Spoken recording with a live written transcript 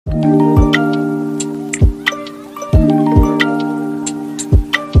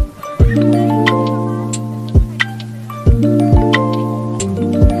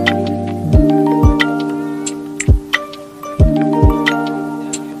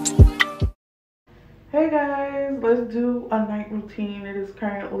just do a night routine. It is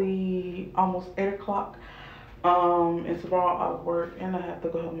currently almost 8 o'clock. And tomorrow I work and I have to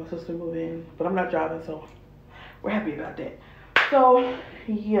go help my sister move in, but I'm not driving, so we're happy about that. So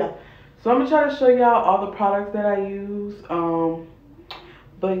yeah, so I'm gonna try to show y'all all the products that I use.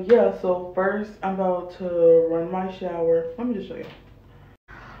 But yeah, so first I'm about to run my shower. Let me just show you.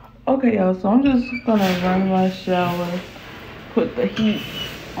 Okay, y'all, so I'm just gonna run my shower, put the heat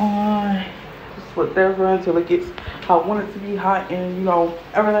on, just whatever until it gets how I want it to be, hot, and you know,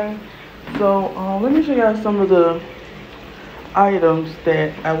 everything. So let me show y'all some of the items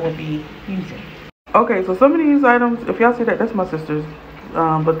that I will be using. Okay, so some of these items, if y'all see that, that's my sister's.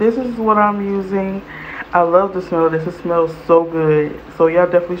 But this is what I'm using. I love the smell of this. It smells so good. So y'all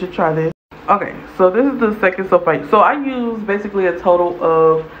definitely should try this. Okay, so this is the second soap I use. So I use basically a total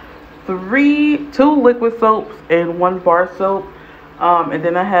of 2 liquid soaps and 1 bar soap. And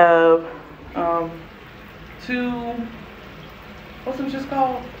then I have 2, what's it just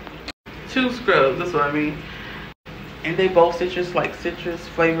called? 2 scrubs, that's what I mean. And they both citrus, like citrus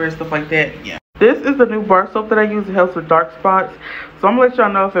flavor and stuff like that. Yeah. This is the new bar soap that I use. It helps with dark spots. So I'm gonna let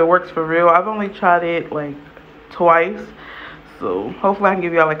y'all know if it works for real. I've only tried it like twice. So hopefully I can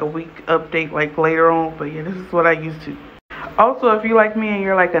give y'all like a week update like later on. But yeah, this is what I use too. Also, if you like me and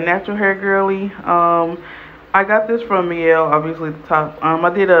you're like a natural hair girly, I got this from Miel, obviously at the top. I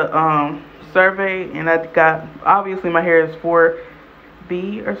did a survey and I got, obviously my hair is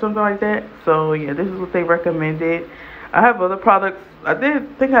 4B or something like that. So yeah, this is what they recommended. I have other products. I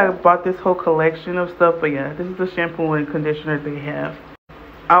did think I bought this whole collection of stuff, but yeah, this is the shampoo and conditioner they have.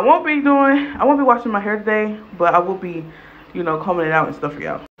 I won't be washing my hair today, but I will be, you know, combing it out and stuff for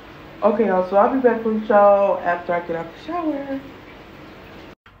y'all. Okay, y'all, so I'll be back with y'all after I get out the shower.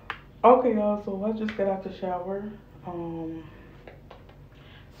 Okay, y'all, so I just got out the shower.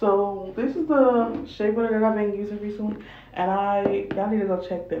 So this is the Shapewear that I've been using recently, and y'all need to go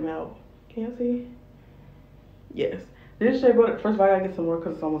check them out. Can you see? Yes. This shea butter, first of all, I gotta get some more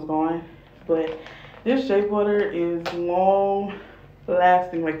because it's almost gone. But this shea butter is long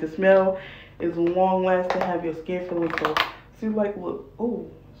lasting. Like the smell is long lasting. Have your skin feeling so. See, like, look. Oh,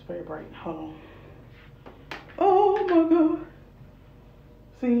 it's very bright. Hold on. Oh my god.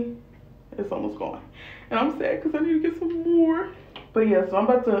 See, it's almost gone. And I'm sad because I need to get some more. But yeah, so I'm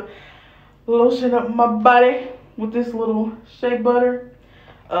about to lotion up my body with this little shea butter.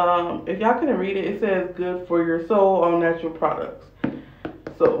 If y'all couldn't read it, it says good for your soul, all natural products.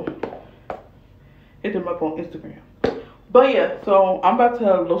 So hit them up on Instagram. But yeah, so I'm about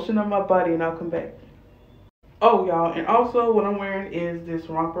to lotion up my body and I'll come back. Oh y'all, and also what I'm wearing is this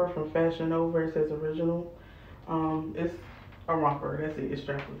romper from Fashion Nova. It says original. It's a romper, that's it, it's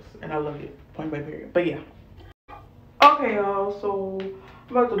strapless. And I love it, point blank period. But yeah. Okay y'all, so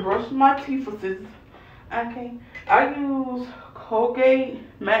I'm about to brush my teeth with this. Okay, I use Colgate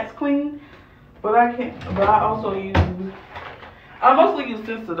Max Clean, but I mostly use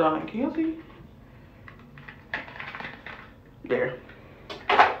Sensodyne. Can you see? There.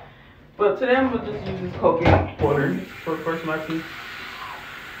 But today I'm gonna just use this Colgate water for brushing my teeth.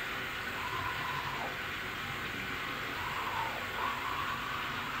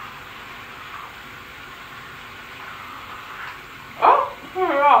 Oh,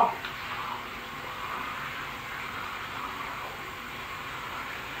 turn it off.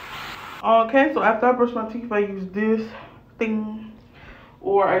 Okay, so after I brush my teeth, I use this thing,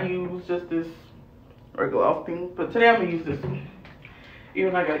 or I use just this regular off thing. But today I'm gonna use this one.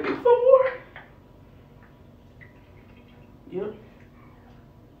 Even though I gotta get some more. Yep.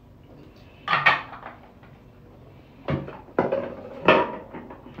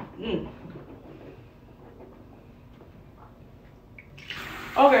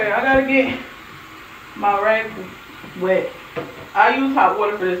 Okay, I gotta get my rag wet. I use hot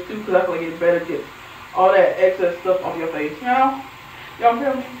water for this too because I feel like it's better to get all that excess stuff off your face. You know? Y'all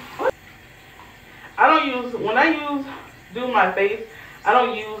feel me? When I do my face, I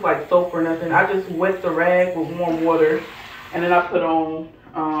don't use like soap or nothing. I just wet the rag with warm water and then I put on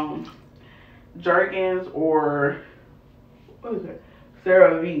Jergens or what is it?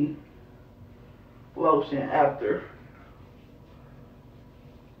 CeraVe lotion after.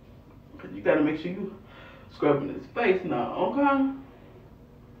 Cause you gotta make sure you scrubbing his face now, okay?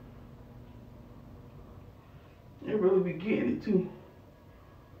 It really be getting it too.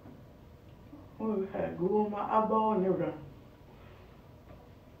 Oh, I had glue on my eyeball and everything.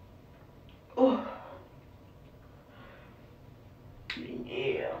 Oh.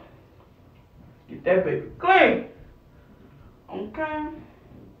 Yeah. Get that baby clean. Okay.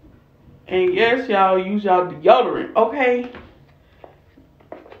 And yes, y'all use y'all deodorant, okay?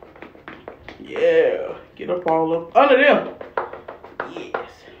 Yeah. get up all up under them. Yes.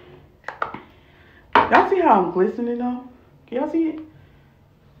 Y'all see how I'm glistening though? Can y'all see it?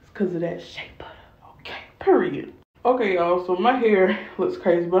 It's because of that shea butter. Okay, period. Okay, y'all, so my hair looks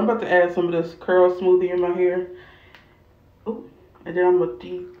crazy, but I'm about to add some of this curl smoothie in my hair. Oh, and then I'm going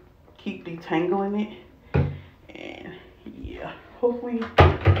to keep detangling it. And yeah, hopefully,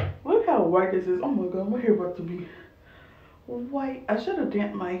 look how white this is. Oh my god, my hair about to be white. I should have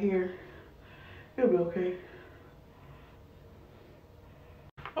damped my hair. It'll be okay.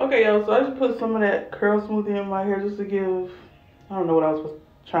 Okay, y'all, so I just put some of that curl smoothie in my hair just to give, I don't know what I was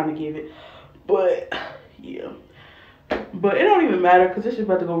trying to give it, but yeah. But it don't even matter because this is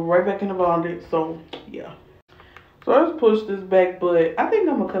about to go right back in the bondage, so yeah. So I just pushed this back, but I think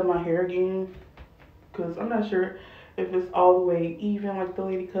I'm gonna cut my hair again because I'm not sure if it's all the way even like the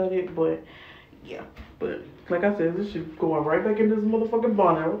lady cut it, but yeah. But like I said, this should go right back into this motherfucking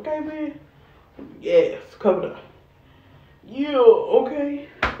bonnet, okay, man? Yes, cover it up. Yeah, okay.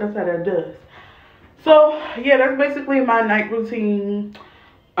 That's how that does. So yeah, that's basically my night routine.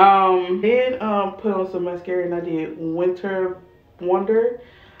 Then put on some mascara and I did Winter Wonder.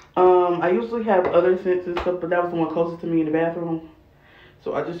 I usually have other scents and stuff, but that was the one closest to me in the bathroom,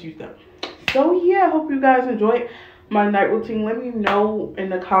 so I just used that. So yeah, I hope you guys enjoyed my night routine. Let me know in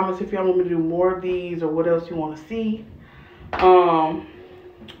the comments if y'all want me to do more of these or what else you want to see.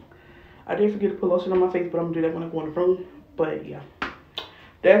 I did forget to put lotion on my face, but I'm gonna do that when I go in the room. But yeah,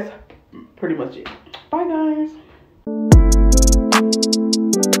 that's pretty much it. Bye guys.